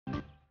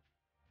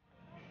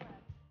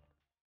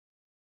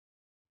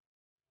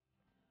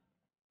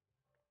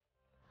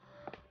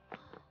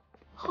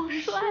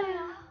帅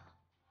啊！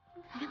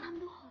你看他们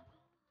都好。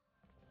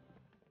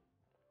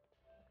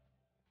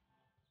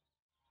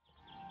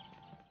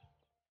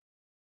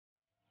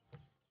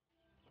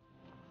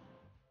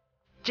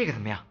这个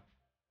怎么样？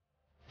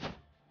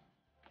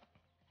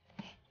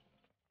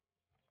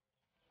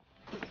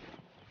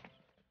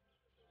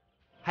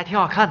还挺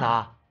好看的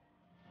啊。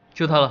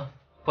就它了，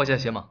报价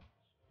鞋码。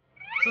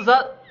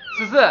43、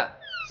44、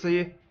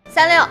41、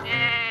36。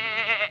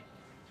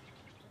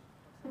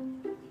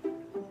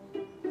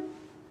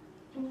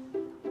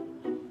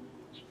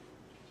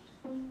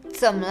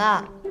怎么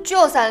了？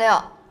就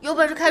36，有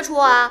本事开除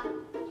我啊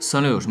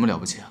！36有什么了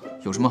不起啊？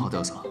有什么好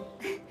嘚瑟？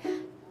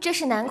这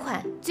是男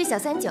款，最小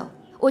39，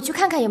我去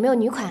看看有没有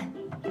女款。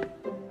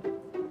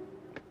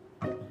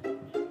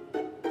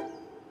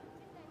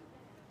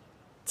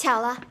巧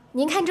了，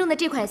您看中的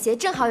这款鞋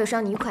正好有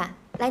双女款，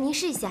来您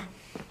试一下。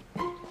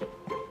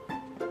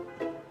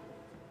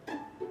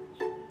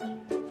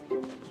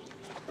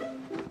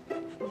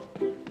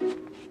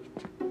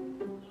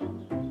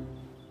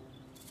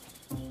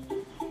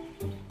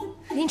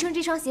林冲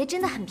这双鞋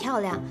真的很漂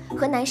亮，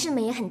和男士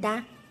们也很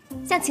搭，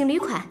像情侣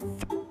款。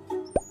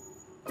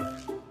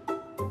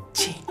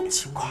情侣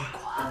款。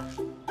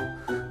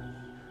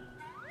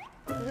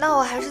那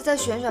我还是再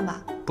选选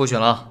吧。不选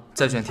了，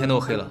再选天都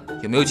黑了，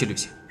也没有去旅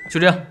行。就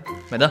这样，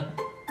买单。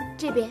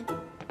这边。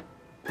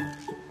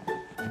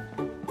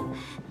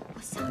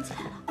我想起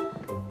来了，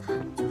他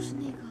们就是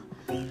那个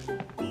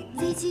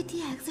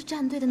ZGDX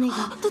战队的那个。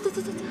对，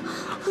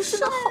真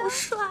的好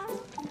帅。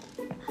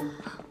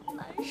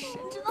男神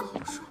真的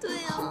好帅。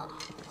对呀。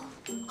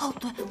哦，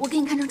对，我给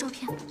你看张照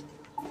片。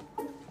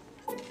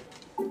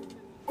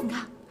你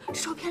看，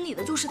这照片里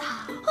的就是他。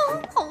啊，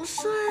好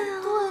帅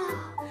啊！对啊，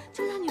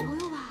这是他女朋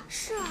友吧？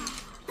是啊，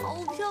好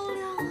漂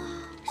亮啊，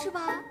是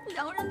吧？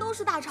两个人都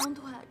是大长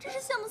腿，真是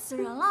羡慕死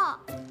人了。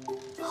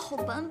好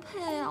般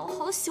配啊，我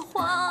好喜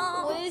欢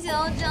啊！我也想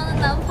要这样的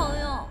男朋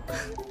友。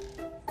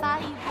发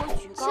一波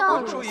举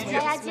高高手，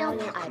压压肩，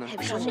矮配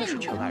不上那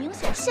种明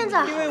显。现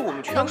在因为我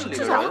们圈子里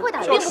的人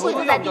并不会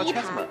坐在第一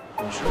排。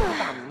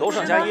楼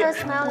上加夜，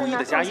故意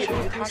的加夜。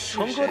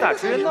成哥大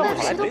职业那么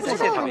来，没在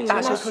现场大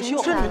秀特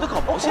秀，这女的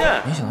搞毛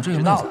线。没想到这个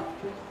妹子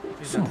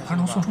送花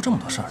能送出这么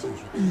多事儿。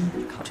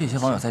这些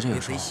网友在这里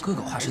说，个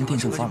个化身电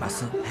竞福尔摩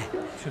斯。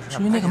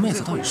至于那个妹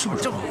子到底是不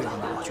是故意的，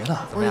我觉得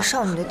我以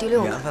少女的第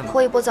6感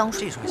泼一波脏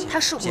水，她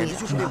是故意的。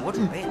就是为我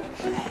准备的。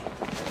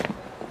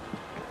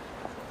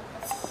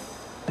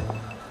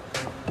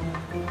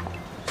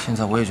现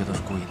在我也觉得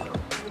是故意的。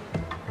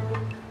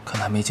看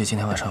来梅姐今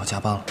天晚上要加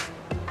班了。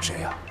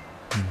谁呀？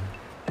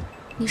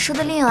你说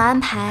的另有安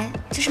排，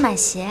这是买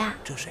鞋啊？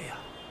这谁呀？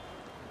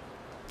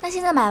那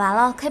现在买完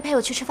了，可以陪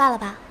我去吃饭了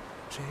吧？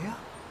谁呀？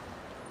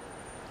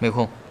没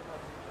空。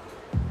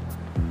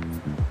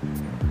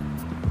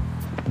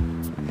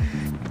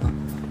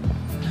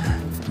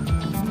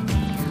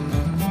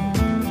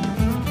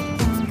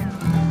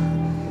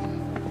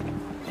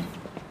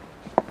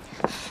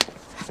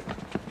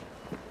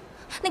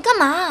你干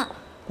嘛？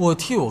我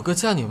替我哥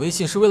加你微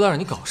信是为了让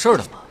你搞事儿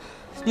的吗？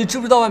你知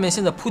不知道外面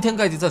现在铺天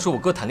盖地在说我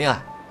哥谈恋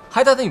爱，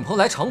还带他女朋友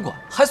来场馆，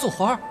还送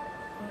花，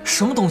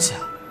什么东西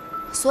啊？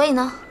所以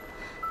呢，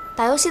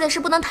打游戏的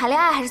事不能谈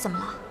恋爱还是怎么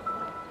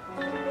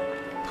了？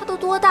他都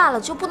多大了，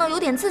就不能有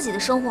点自己的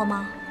生活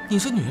吗？你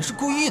这女人是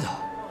故意的。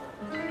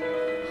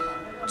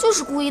就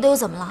是故意的又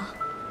怎么了？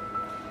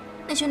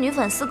那群女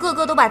粉丝个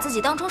个都把自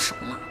己当成神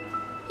了，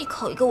一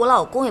口一个我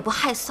老公也不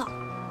害臊，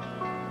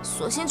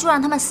索性就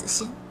让他们死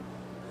心。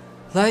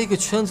来一个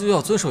圈子又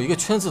要遵守一个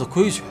圈子的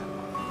规矩，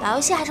打游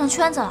戏还成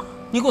圈子了？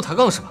你跟我抬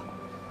杠是吧？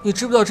你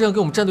知不知道这样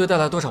给我们战队带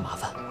来多少麻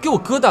烦，给我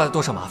哥带来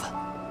多少麻烦？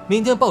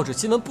明天报纸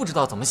新闻不知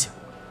道怎么写。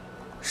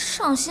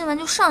上新闻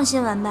就上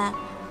新闻呗，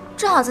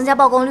正好增加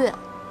曝光率。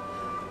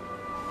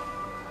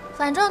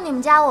反正你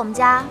们家我们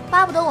家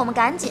巴不得我们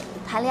赶紧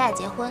谈恋爱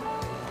结婚。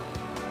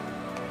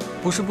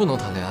不是不能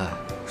谈恋爱，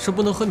是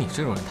不能和你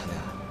这种人谈恋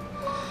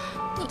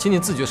爱。请你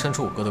自觉删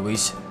除我哥的微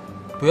信，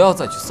不要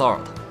再去骚扰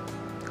他。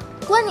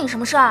关你什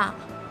么事啊？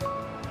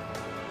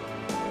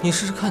你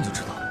试试看就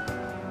知道。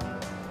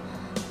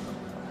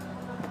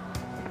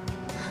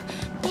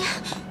你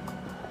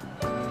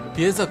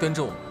别再跟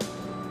着我。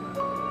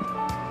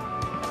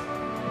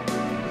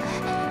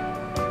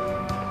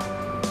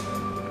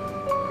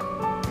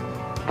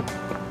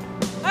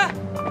哎，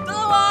等等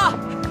我！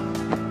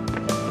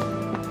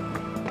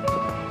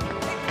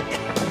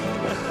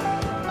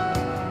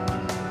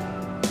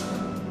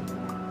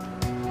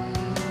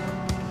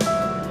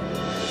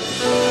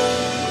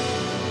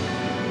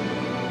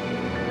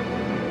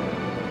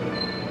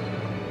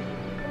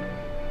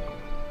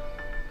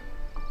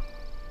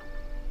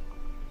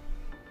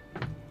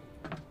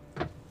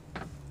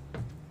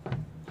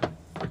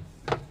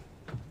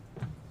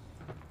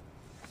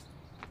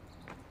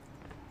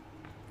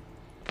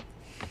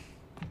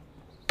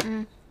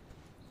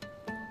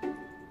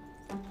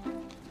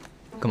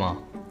干嘛？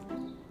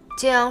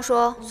金阳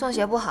说送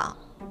鞋不好，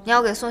你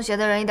要给送鞋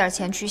的人一点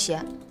钱驱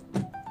邪。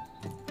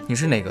你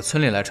是哪个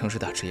村里来城市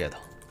打职业的？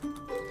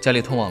家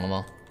里通网了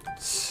吗？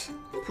切，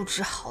不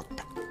知好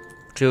歹。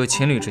只有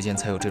情侣之间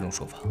才有这种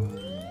说法。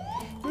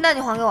那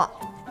你还给我。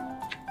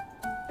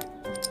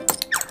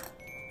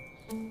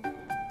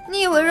你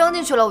以为扔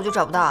进去了我就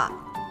找不到啊？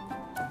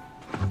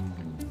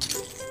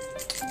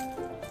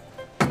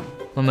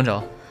慢慢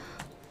找。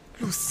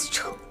陆思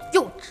成，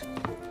幼稚。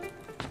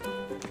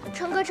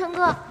成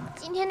哥，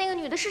今天那个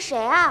女的是谁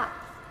啊？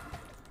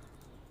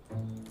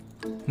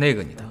那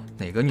个女的，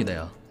哪个女的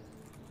呀？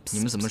你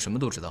们怎么什么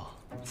都知道？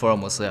福尔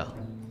摩斯呀？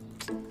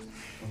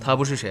她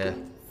不是谁，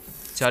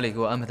家里给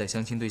我安排的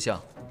相亲对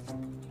象。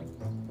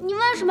你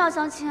为什么要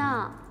相亲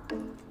啊？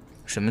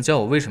什么叫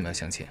我为什么要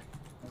相亲？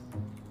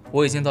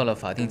我已经到了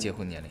法定结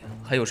婚年龄，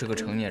还有是个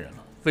成年人了，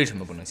为什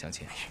么不能相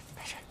亲？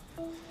没事。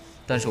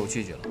但是我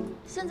拒绝了。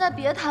现在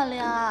别谈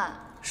恋爱。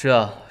是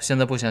啊，现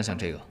在不想想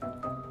这个。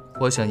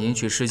我想赢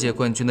取世界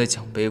冠军的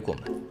奖杯过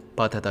门，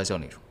八抬大轿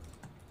那种。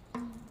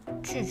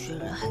拒绝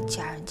人还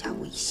加人家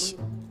微信，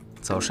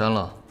早删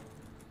了。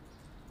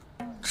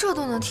这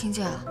都能听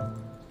见啊？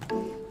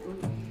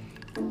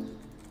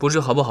不是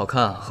好不好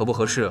看，合不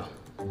合适，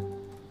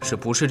是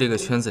不是这个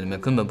圈子里面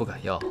根本不敢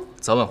要，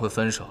早晚会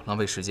分手，浪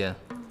费时间。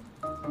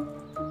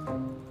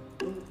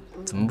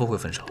怎么不会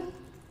分手？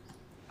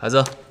孩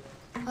子，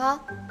啊？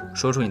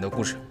说出你的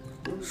故事。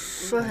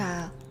说啥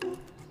呀？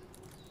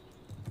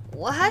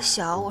我还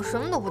小，我什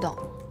么都不懂。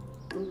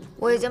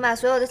我已经把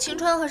所有的青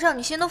春和少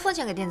女心都奉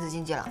献给电子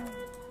竞技了。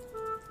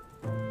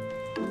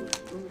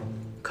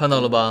看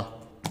到了吧？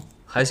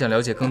还想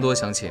了解更多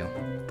详情，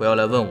不要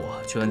来问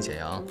我，去问简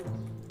阳。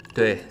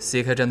对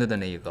CK 战队的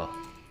那一个。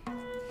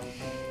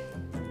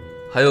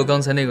还有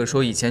刚才那个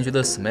说以前觉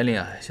得 Smelling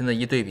矮，现在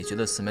一对比觉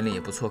得 Smelling 也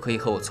不错，可以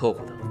和我凑合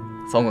的。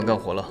房管干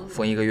活了，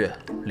封1个月，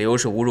理由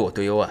是侮辱我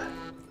对优爱。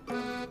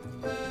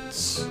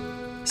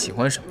喜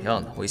欢什么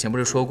样的？我以前不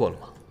是说过了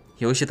吗？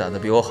游戏打得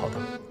比我好的。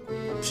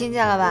听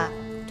见了吧？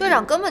队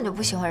长根本就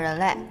不喜欢人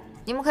类，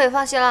你们可以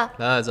放心了。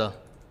来，孩子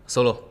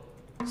 ，solo。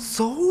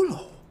solo。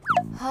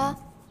啊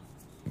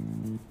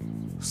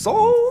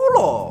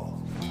solo。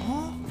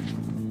啊？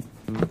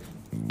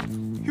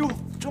哟，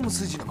这么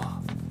刺激的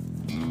吗？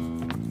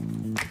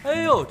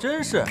哎呦，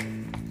真是，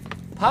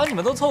把你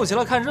们都凑齐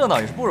了看热闹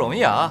也是不容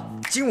易啊！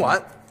今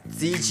晚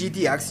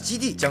ZGDX 基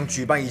地将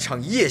举办一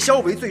场以夜宵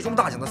为最终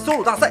大奖的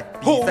solo 大赛，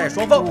比赛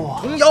双方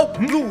童谣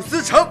陆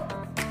思成。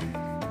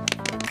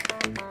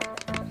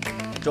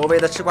周围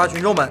的吃瓜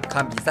群众们，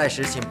看比赛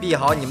时请闭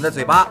好你们的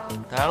嘴巴。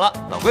当然了，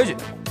老规矩，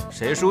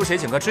谁输谁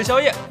请客吃宵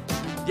夜。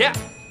耶！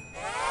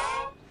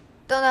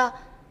等等，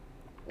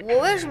我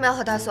为什么要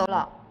和他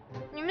solo？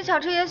 你们想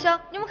吃夜宵，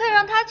你们可以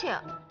让他请。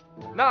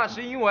那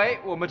是因为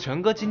我们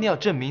成哥今天要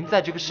证明，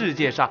在这个世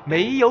界上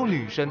没有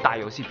女生打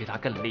游戏比他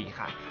更厉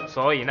害。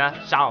所以呢，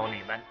少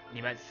女们，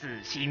你们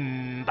死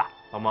心吧。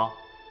老毛，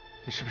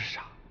你是不是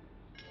傻？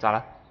咋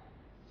了？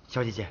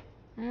小姐姐，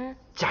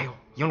加油！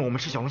赢了我们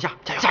吃小龙虾，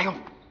加油！加油！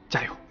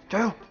加油！加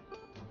油！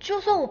就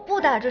算我不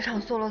打这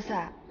场 solo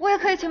赛，我也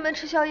可以请你们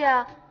吃宵夜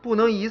啊。不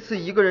能一次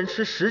一个人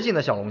吃10斤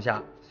的小龙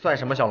虾，算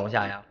什么小龙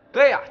虾呀？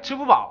对呀，吃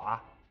不饱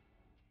啊。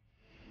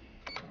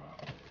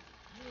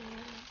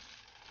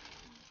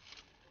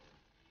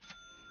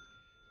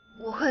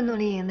我会努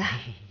力赢的。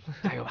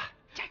加油吧，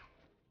加油！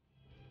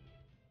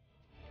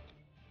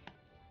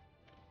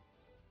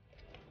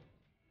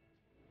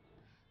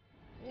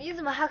你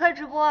怎么还开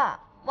直播啊？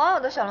网友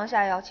的小龙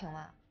虾也要请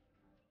了。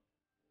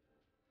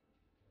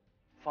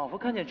仿佛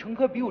看见成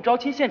哥比武招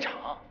亲现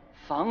场，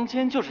房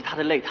间就是他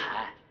的擂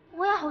台。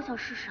我也好想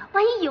试试，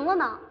万一赢了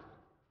呢？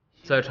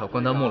在场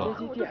关弹幕了。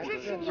我就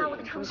支持你啊，我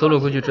的成哥。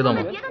solo 规矩知道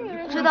吗？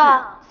知道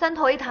啊，3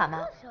头1塔嘛。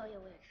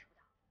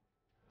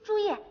注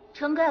意，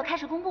成哥要开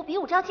始公布比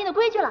武招亲的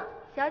规矩了。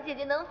小姐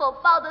姐能否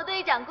抱得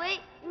队长归？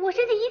我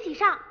申请一起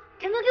上。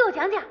成哥给我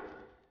讲讲。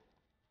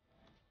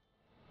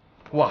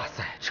哇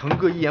塞，成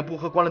哥一言不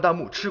合关了弹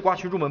幕，吃瓜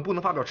群众们不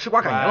能发表吃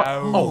瓜感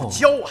言了，傲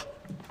娇啊！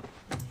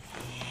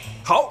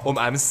好，我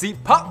们 MC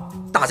啪，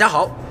大家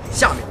好，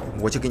下面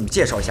我就给你们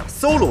介绍一下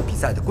solo 比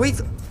赛的规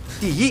则。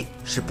第一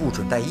是不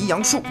准带阴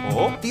阳术，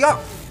第二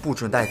不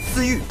准带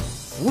自愈、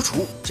浮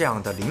除这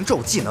样的灵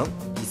咒技能，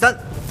第三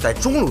在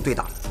中路对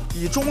打，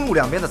以中路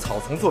两边的草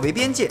丛作为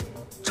边界，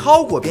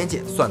超过边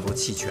界算作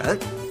弃权。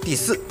第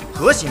四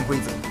核心规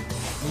则，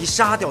以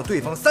杀掉对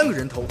方3个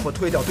人头或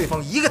推掉对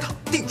方1个塔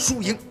定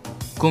输赢。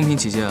公平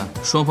起见，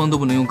双方都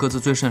不能用各自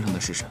最擅长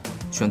的式神，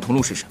选同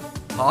路式神。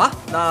好啊，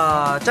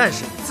那战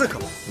士、刺客、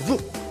辅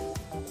助。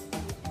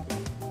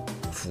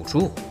辅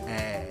助？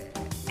哎，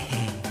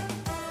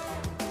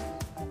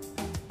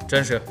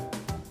战士。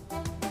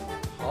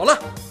好了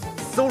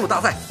 ，solo 大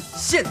赛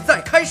现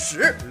在开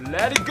始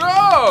 ，Let it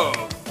go，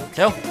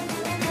 加油！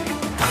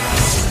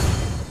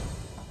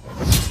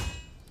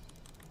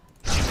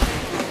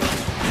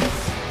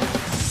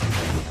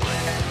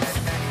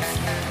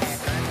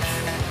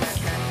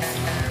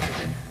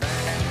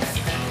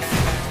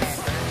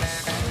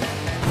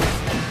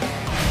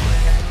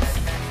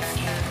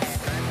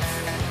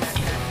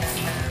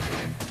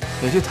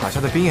也就塔下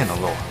的兵也能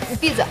漏啊！你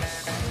闭嘴！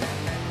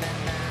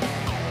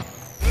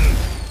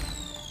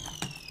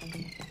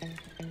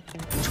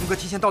成哥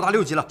提前到达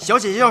6级了，小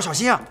姐姐要小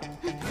心啊！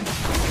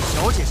小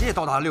小姐姐也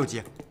到达了6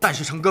级，但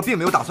是成哥并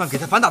没有打算给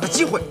她反打的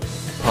机会。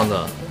胖子，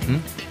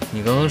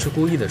你刚刚是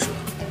故意的是吧？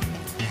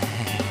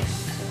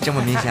这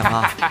么明显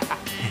吗？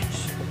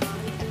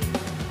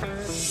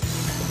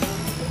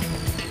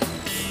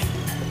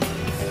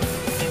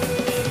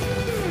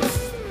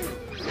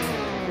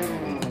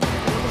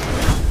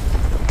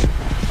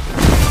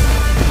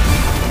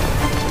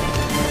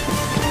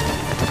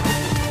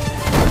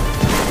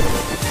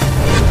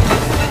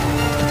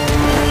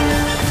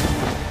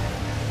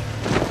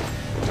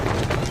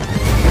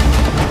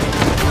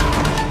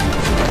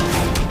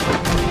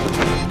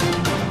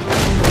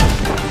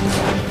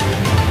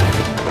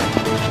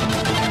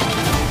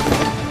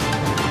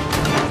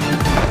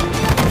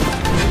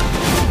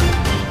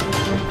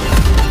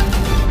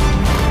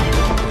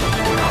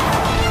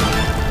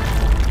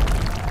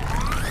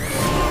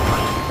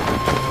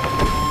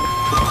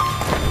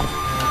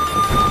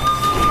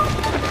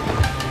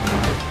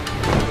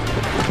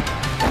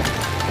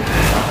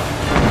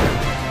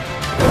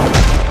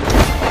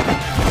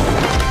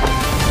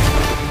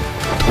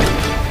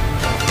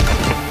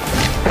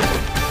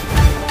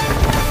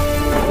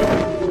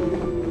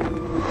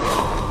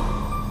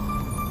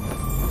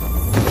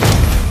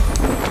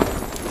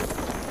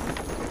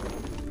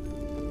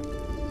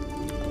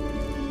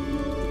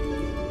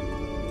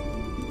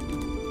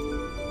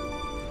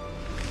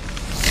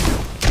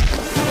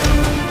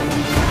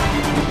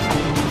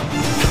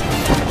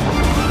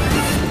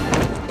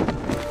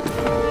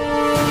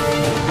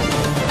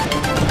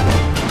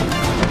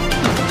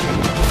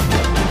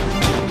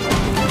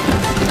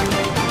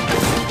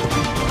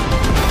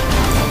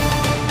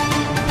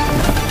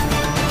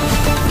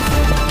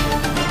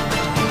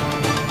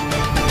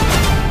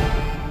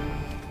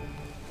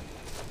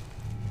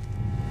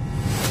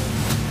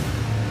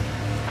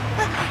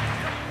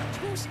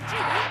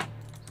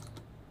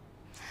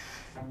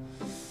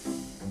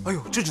哎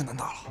呦，这只难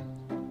打了。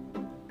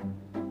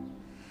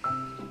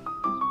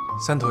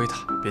3头1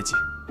塔，别急。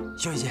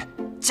小姐姐，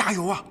加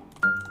油啊！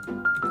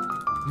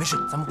没事，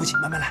咱们不急，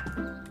慢慢来。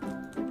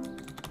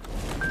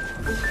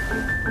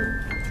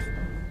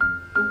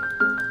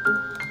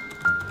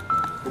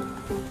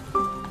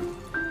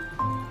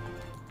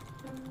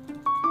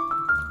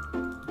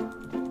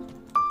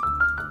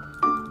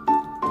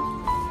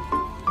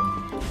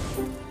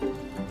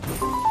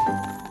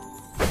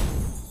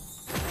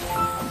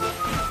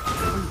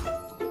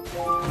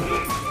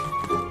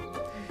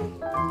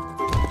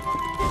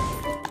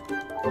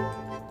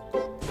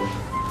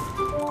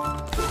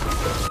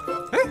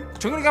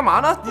成哥，你干嘛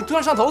呢？你突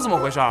然上头，怎么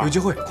回事？有机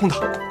会，控塔。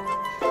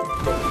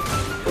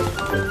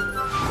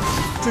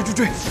追追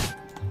追！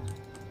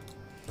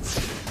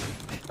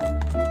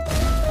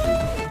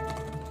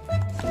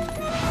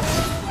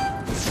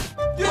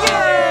耶！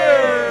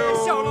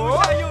小龙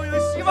虾又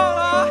有希望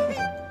了。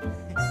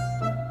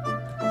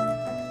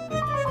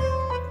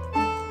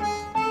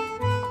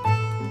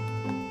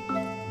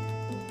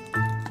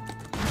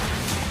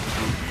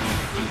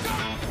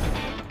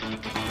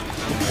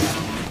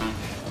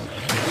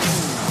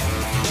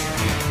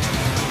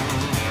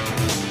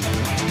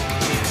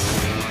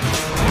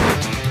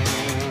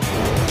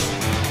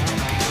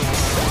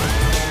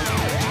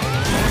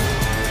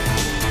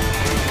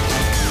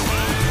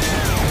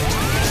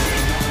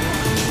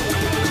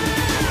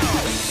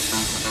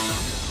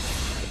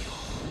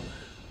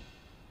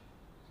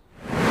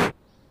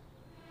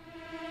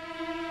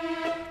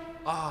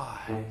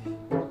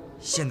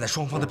现在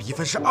双方的比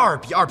分是2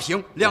比2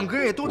平，两个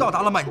人也都到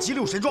达了满级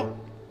6神装。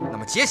那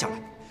么接下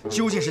来，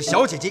究竟是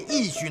小姐姐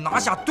一举拿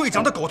下队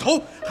长的狗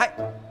头，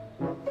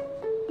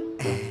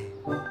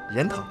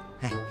人头，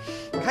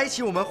开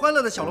启我们欢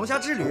乐的小龙虾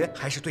之旅，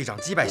还是队长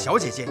击败小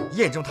姐姐，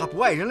验证他不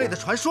爱人类的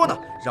传说呢？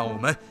让我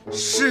们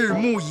拭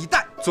目以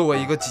待。作为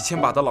一个几千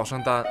把的老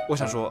商单，我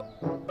想说，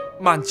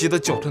满级的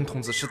酒吞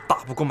童子是打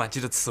不过满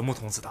级的慈木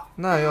童子的。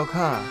那也要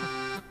看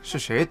是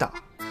谁打，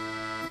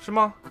是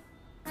吗？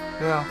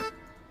对啊。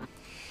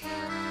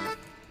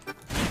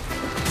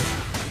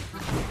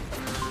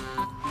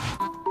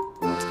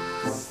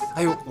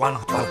哎呦，完了，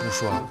不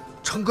说了，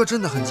成哥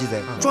真的很鸡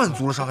贼，赚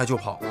足了伤害就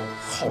跑，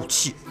好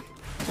气！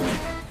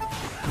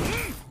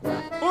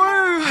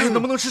哎，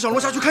能不能吃小龙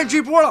虾去看这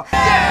一波了？小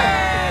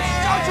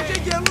姐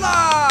姐赢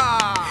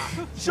了！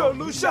小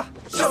龙虾，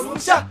小龙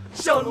虾，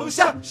小龙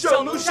虾，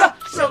小龙虾，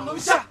小龙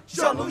虾，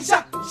小龙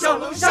虾，小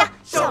龙虾，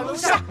小龙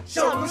虾，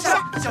小龙虾，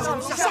小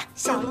龙虾，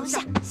小龙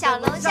虾，小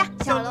龙虾，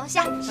小龙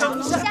虾，小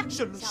龙虾，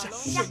小龙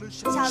虾，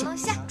小龙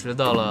虾。知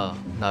道了，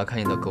拿开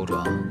你的狗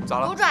爪。咋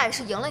了？狗爪也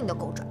是赢了你的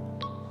狗爪。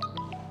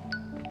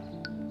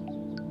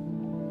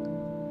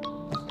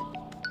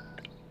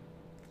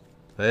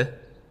喂，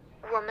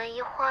我们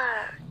一会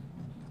儿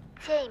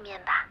见一面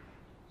吧。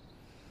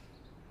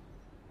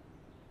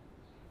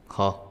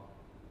好。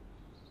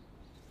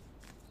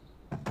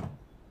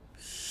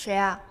谁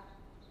啊？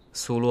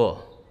苏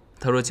洛，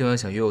他说今晚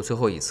想约我最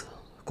后一次，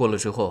过了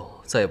之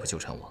后再也不纠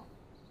缠我。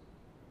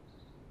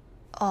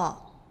哦，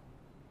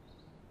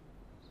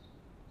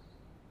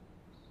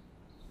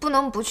不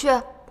能不去。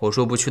我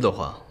说不去的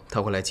话，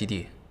他会来基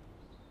地。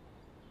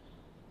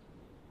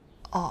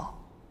哦。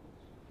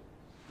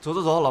走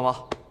走走，老妈，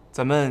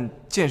咱们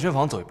健身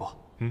房走一步。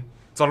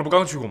早了不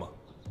刚去过吗？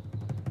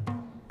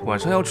晚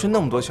上要吃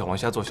那么多小龙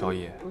虾做宵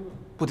夜，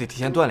不得提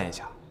前锻炼一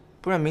下，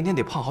不然明天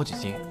得胖好几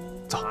斤。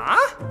走啊！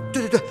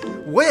对，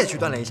我也去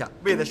锻炼一下，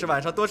为的是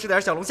晚上多吃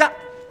点小龙虾。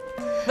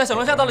那小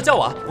龙虾到了叫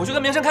我啊，我去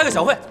跟明生开个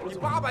小会。你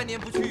800年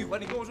不去一回，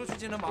你跟我说去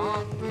健身房啊？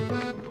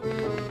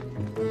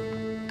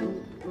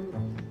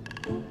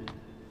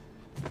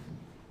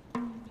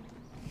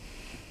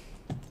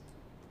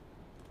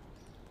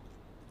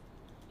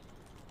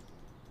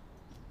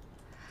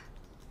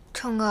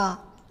成哥，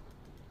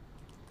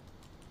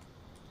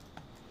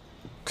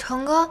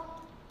成哥，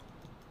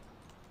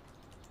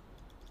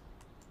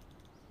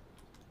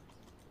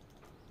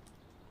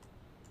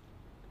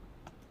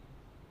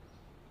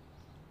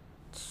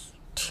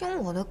听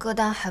我的歌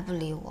单还不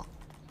理我，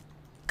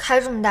开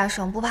这么大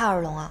声不怕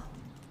耳聋啊？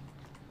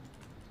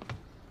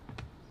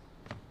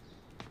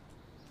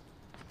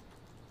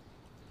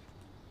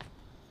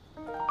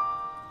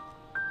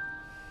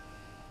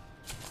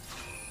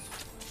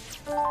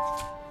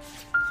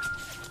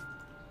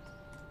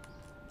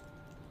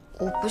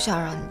我不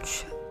想让你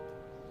去。